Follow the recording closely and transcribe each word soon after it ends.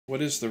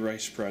What is the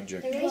rice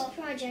project? The rice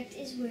project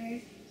is where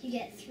you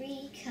get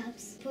 3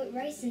 cups, put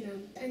rice in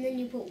them, and then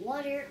you put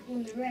water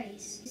on the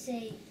rice. You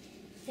say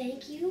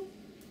thank you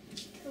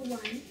to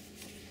one.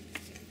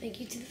 Thank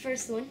you to the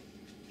first one.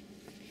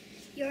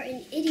 You're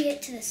an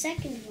idiot to the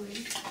second one.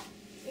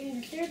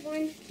 And the third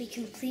one, we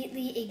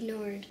completely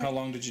ignored. How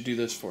long did you do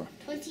this for?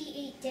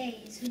 28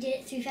 days. We did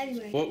it through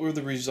February. What were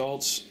the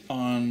results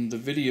on the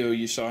video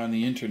you saw on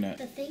the internet?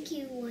 The thank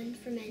you one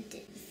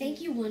fermented. The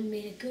thank you one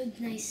made a good,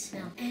 nice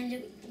smell, and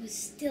it was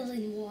still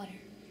in water.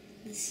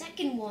 The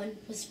second one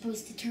was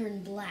supposed to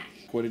turn black.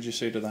 What did you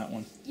say to that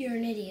one? You're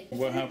an idiot.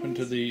 What happened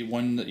to the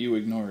one that you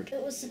ignored?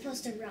 It was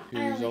supposed to rot.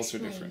 Your results are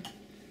different.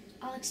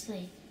 I'll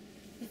explain.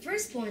 The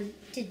first one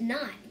did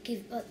not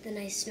give up the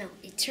nice smell.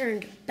 It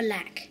turned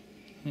black.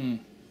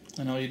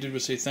 And all you did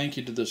was say thank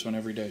you to this one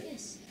every day.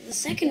 Yes. The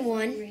second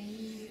one,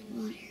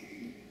 water.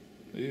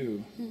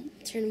 Ew.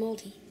 Turned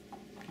moldy.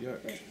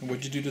 Yuck. And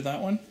what'd you do to that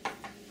one?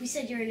 We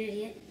said you're an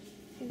idiot.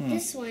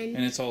 This one,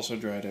 And it's also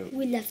dried out.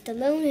 we left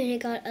alone and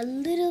it got a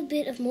little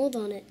bit of mold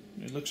on it.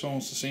 It looks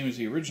almost the same as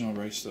the original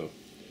rice, though.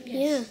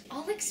 Yes. Yeah.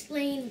 I'll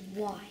explain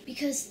why.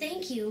 Because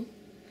thank you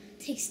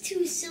takes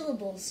 2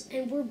 syllables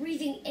and we're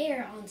breathing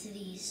air onto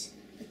these.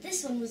 But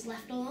this one was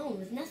left alone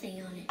with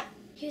nothing on it.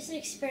 Here's an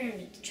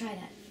experiment to try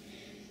that.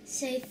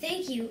 Say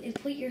thank you and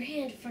put your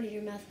hand in front of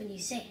your mouth when you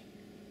say it.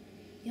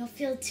 You'll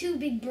feel 2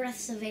 big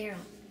breaths of air.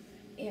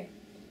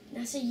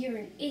 Now say you're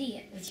an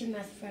idiot with your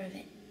mouth in front of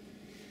it.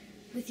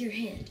 With your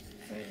hand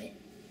in front of it.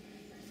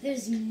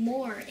 There's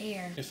more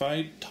air. If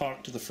I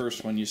talked to the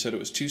first one, you said it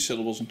was 2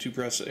 syllables and 2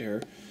 breaths of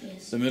air.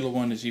 Yes. The middle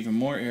one is even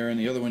more air, and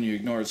the other one you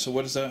ignored. So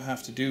what does that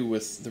have to do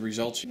with the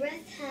results?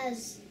 Breath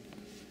has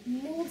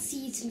mold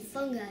seeds and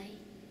fungi.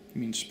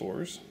 You mean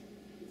spores?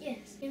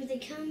 Yes. And they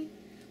come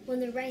when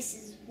the rice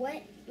is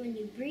wet, when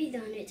you breathe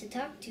on it to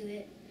talk to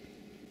it.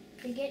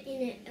 They get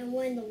in it, and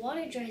when the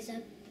water dries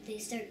up, they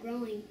start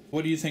growing.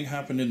 What do you think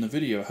happened in the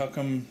video? How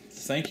come the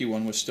thank you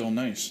one was still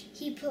nice?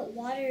 He put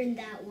water in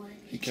that one.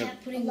 He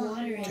kept putting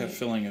water in Kept it.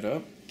 filling it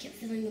up? Kept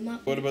filling them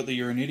up. What about the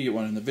you're an idiot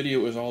one? In the video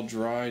it was all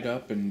dried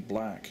up and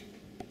black.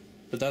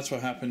 But that's what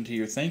happened to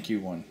your thank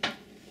you one.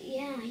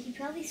 Yeah, he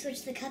probably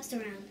switched the cups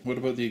around. What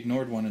about the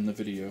ignored one in the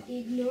video? The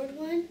ignored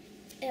one,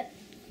 it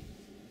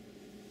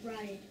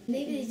rotted.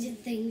 Maybe they did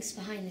things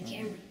behind the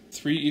camera.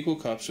 3 equal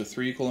cups with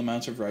 3 equal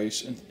amounts of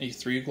rice and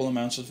 3 equal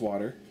amounts of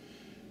water.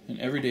 And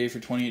every day for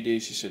 28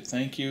 days you said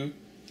thank you,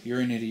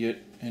 you're an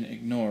idiot, and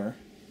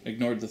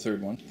ignored the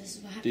third one. This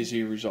is what happened. These are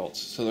your results.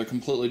 So they're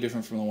completely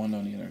different from the one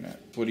on the internet.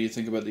 What do you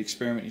think about the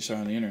experiment you saw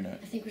on the internet?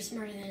 I think we're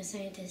smarter than a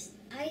scientist.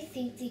 I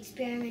think the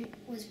experiment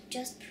was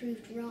just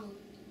proved wrong.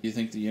 You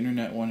think the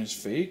internet one is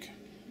fake?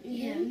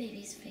 Yeah, maybe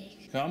it's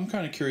fake. Now, I'm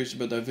kind of curious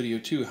about that video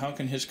too. How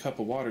can his cup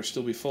of water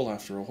still be full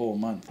after a whole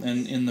month?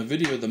 And in the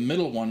video, the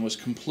middle one was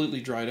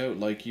completely dried out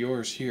like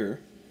yours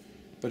here,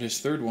 but his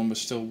third one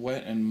was still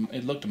wet and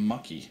it looked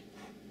mucky.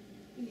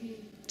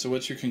 So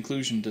what's your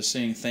conclusion? Does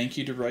saying thank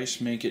you to rice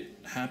make it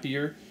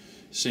happier?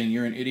 Saying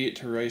you're an idiot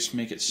to rice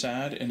make it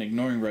sad? And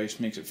ignoring rice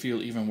makes it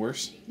feel even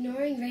worse?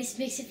 Ignoring rice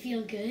makes it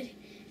feel good,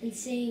 and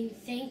saying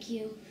thank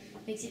you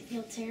makes it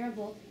feel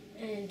terrible,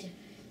 and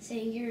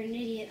saying you're an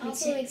idiot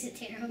also makes it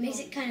terrible. Makes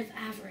it kind of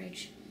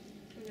average.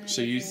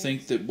 So you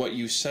think that what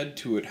you said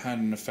to it had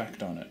an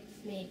effect on it?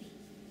 Maybe.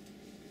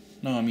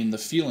 No, I mean the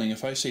feeling.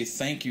 If I say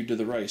thank you to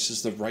the rice,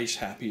 is the rice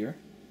happier?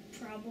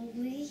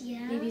 Probably,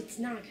 yeah. Maybe it's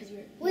not because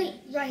we're... Wait,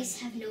 rice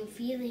have no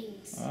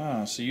feelings.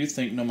 Ah, so you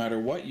think no matter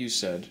what you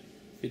said,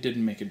 it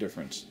didn't make a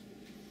difference?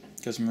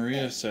 Because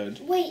Maria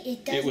said Wait,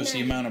 it does it was matter.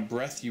 the amount of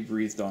breath you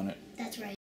breathed on it. That's right.